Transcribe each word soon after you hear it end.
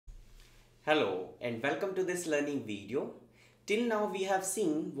Hello and welcome to this learning video. Till now we have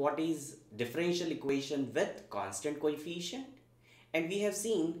seen what is differential equation with constant coefficient, and we have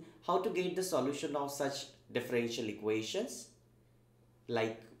seen how to get the solution of such differential equations.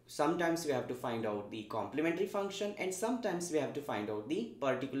 Like sometimes we have to find out the complementary function and sometimes we have to find out the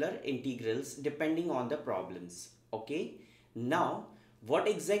particular integrals depending on the problems. Okay. Now what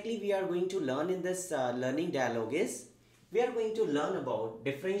exactly we are going to learn in this learning dialogue is we are going to learn about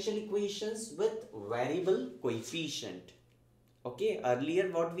differential equations with variable coefficient. Okay,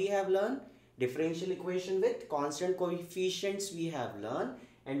 earlier what we have learned, differential equation with constant coefficients we have learned,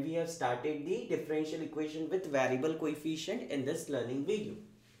 and we have started the differential equation with variable coefficient in this learning video.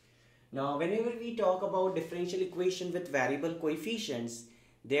 Now whenever we talk about differential equation with variable coefficients,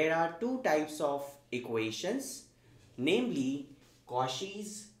 there are two types of equations, namely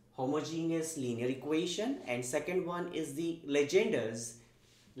Cauchy's homogeneous linear equation, and second one is the Legender's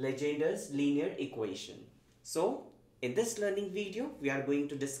linear equation. So in this learning video we are going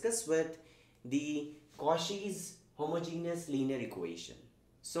to discuss with the Cauchy's homogeneous linear equation.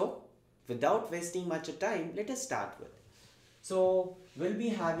 So without wasting much time, let us start with. So we'll be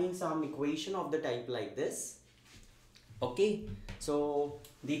having some equation of the type like this. Okay, so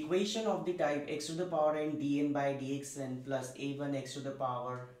the equation of the type x to the power n dn by dxn plus a1 x to the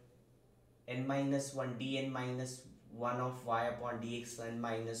power n minus 1 dn minus 1 of y upon dxn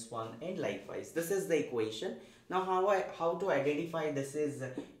minus 1, and likewise. This is the equation. Now how to identify this is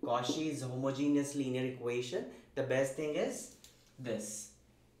Cauchy's homogeneous linear equation? The best thing is this.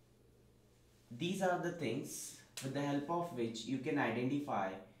 These are the things with the help of which you can identify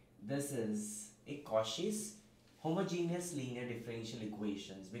this is a Cauchy's homogeneous linear differential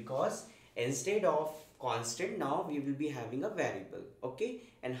equations, because instead of constant now we will be having a variable. Okay,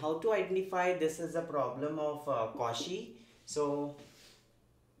 and how to identify this is a problem of Cauchy. So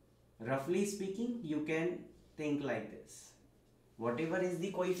roughly speaking, you can think like this: whatever is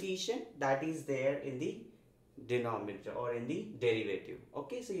the coefficient that is there in the denominator or in the derivative.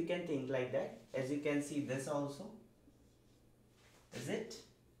 Okay, so you can think like that. As you can see, this also is it.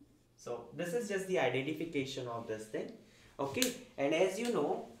 So this is just the identification of this thing. Okay, and as you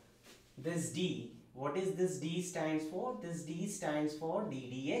know, this d, what is this d stands for? This d stands for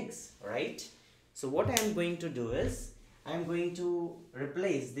ddx, right? So what I am going to do is I am going to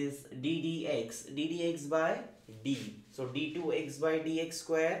replace this ddx by d. So d2x by dx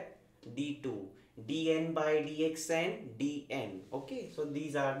square, d2 dn by dxn, dn. Okay, so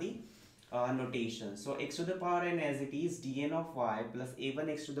these are the notations. So x to the power n as it is dn of y plus a1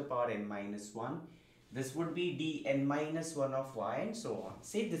 x to the power n minus 1. This would be dn minus 1 of y, and so on.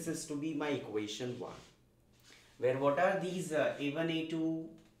 Say this is to be my equation 1. Where what are these a1, a2,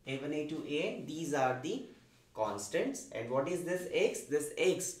 a1, a2, an? These are the constants. And what is this x? This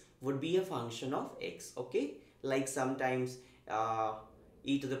x would be a function of x. Okay, like sometimes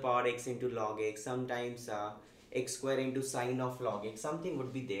e to the power x into log x, sometimes x square into sine of log x, something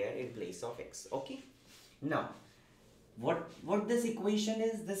would be there in place of x. Okay, now what this equation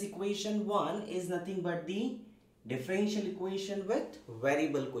is, this equation 1 is nothing but the differential equation with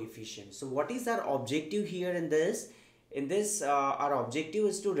variable coefficient. So what is our objective here in this? In this our objective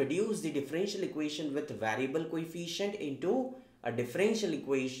is to reduce the differential equation with variable coefficient into a differential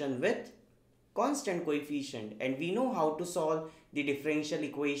equation with constant coefficient, and we know how to solve the differential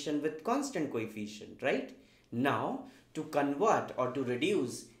equation with constant coefficient, right? Now to convert or to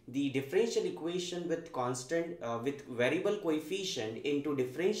reduce the differential equation with constant with variable coefficient into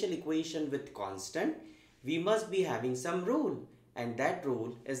differential equation with constant, we must be having some rule, and that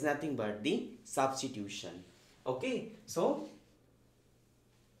rule is nothing but the substitution. Okay, so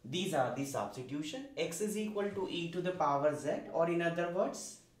these are the substitution. X is equal to e to the power z, or in other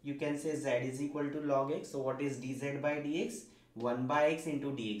words you can say z is equal to log x. So what is dz by dx? 1 by x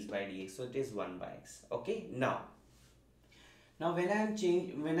into dx by dx. So it is 1 by x. Okay, now when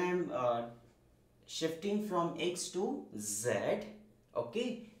I am shifting from x to z,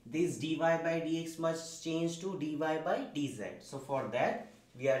 okay, this dy by dx must change to dy by dz. So for that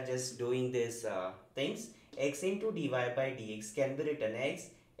we are just doing this things. X into dy by dx can be written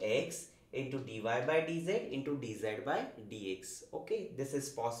as x into dy by dz into dz by dx. Okay, this is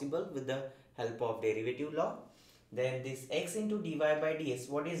possible with the help of derivative law. Then this x into dy by dx,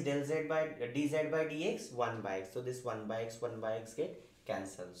 what is del z by dz by dx? 1 by x. So this 1 by x get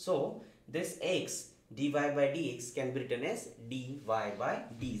cancelled. So this x dy by dx can be written as dy by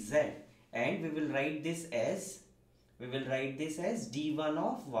dz, and we will write this as d1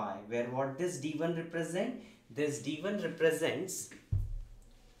 of y, where what this d1 represent? This d1 represents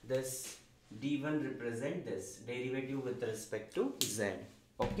this derivative with respect to z.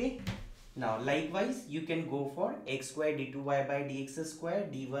 Okay, Now likewise you can go for x square d2y by dx square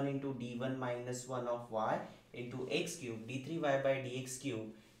d1 into d1 minus 1 of y into x cube d3y by dx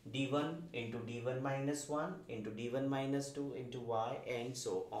cube d1 into d1 minus 1 into d1 minus 2 into y and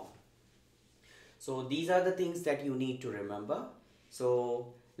so on. So these are the things that you need to remember.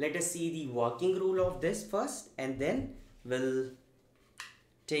 So let us see the working rule of this first and then we'll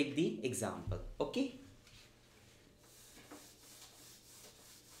take the example. Okay.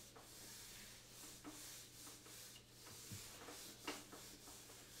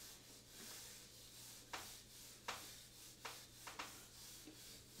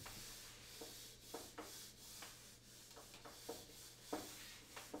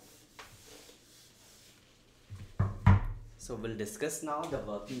 So we'll discuss now the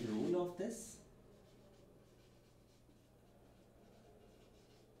working rule of this.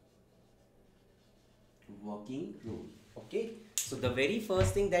 Working rule. Okay. So the very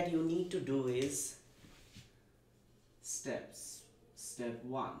first thing that you need to do is steps. Step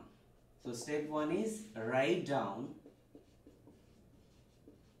 1. So step 1 is write down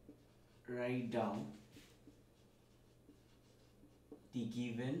the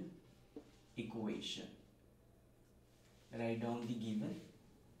given equation. Write down the given,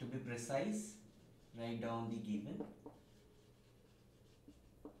 to be precise, write down the given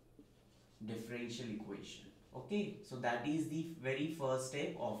differential equation. Okay, so that is the very first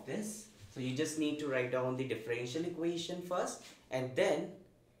step of this. So you just need to write down the differential equation first and then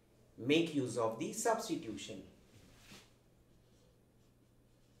make use of the substitution.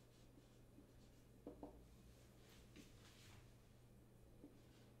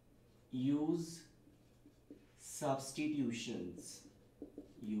 Use substitutions.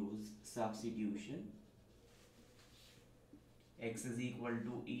 Use substitution. X is equal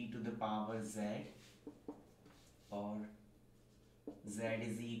to e to the power z or z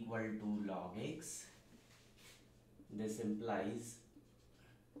is equal to log x. This implies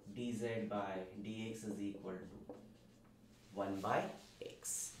dz by dx is equal to 1 by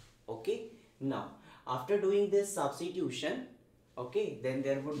x. Okay. Now after doing this substitution, okay, then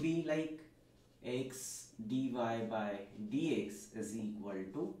there would be like x dy by dx is equal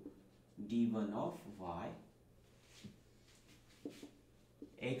to d1 of y,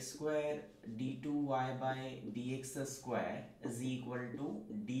 x square d2y by dx square is equal to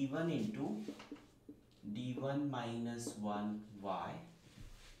d1 into d1 minus 1y,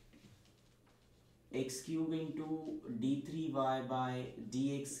 x cube into d3y by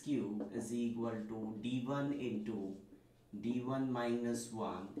dx cube is equal to d1 into d1 minus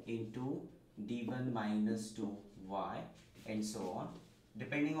 1 into d1 minus 2y and so on.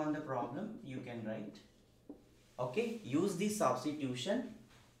 Depending on the problem you can write. Okay, use the substitution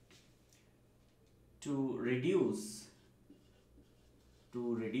to reduce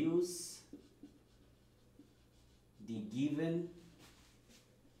the given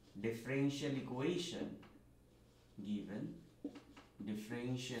differential equation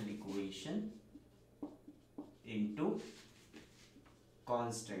into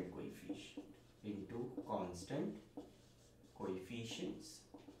constant coefficients.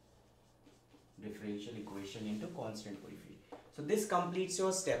 Differential equation into constant coefficient. So this completes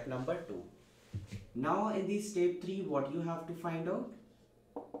your step number 2. Now in the step 3, what you have to find out?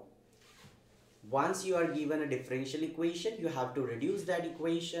 Once you are given a differential equation, you have to reduce that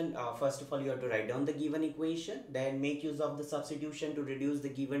equation. First of all, you have to write down the given equation, then make use of the substitution to reduce the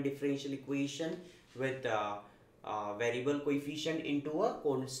given differential equation with variable coefficient into a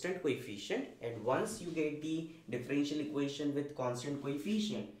constant coefficient. And once you get the differential equation with constant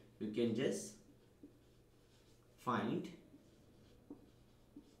coefficient, you can just find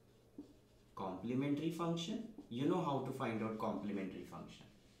complementary function. You know how to find out complementary function.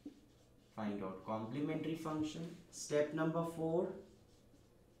 Find out complementary function. Step number 4,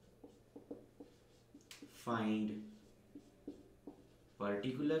 find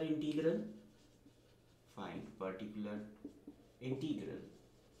particular integral. Find particular integral.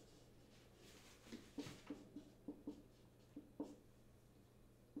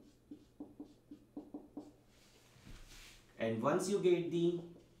 And once you get the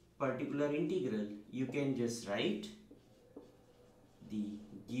particular integral, you can just write the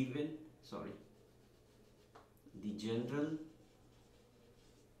general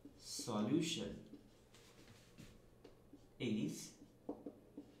solution is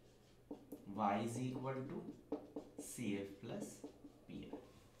y is equal to CF plus PR.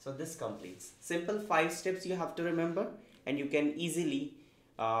 So this completes. Simple 5 steps you have to remember, and you can easily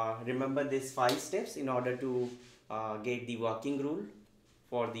remember these 5 steps in order to get the working rule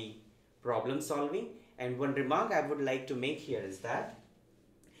for the problem solving. And one remark I would like to make here is that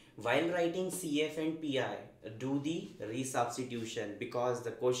while writing CF and PI, do the resubstitution, because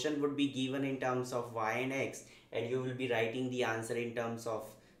the question would be given in terms of y and x and you will be writing the answer in terms of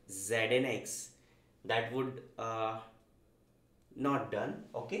z and x. That would not done.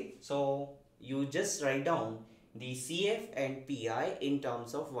 Okay, so you just write down the CF and PI in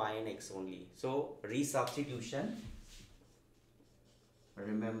terms of y and x only. So resubstitution,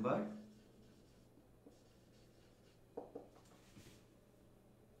 remember,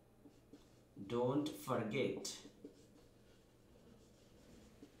 don't forget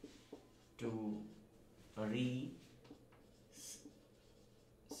to resubstitute.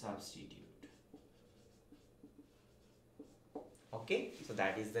 Okay, so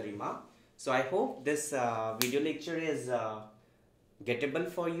that is the remark. So I hope this video lecture is gettable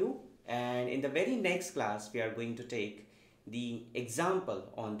for you, and in the very next class we are going to take the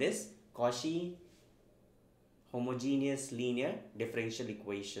example on this Cauchy homogeneous linear differential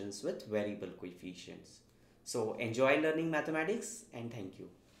equations with variable coefficients. So enjoy learning mathematics and thank you.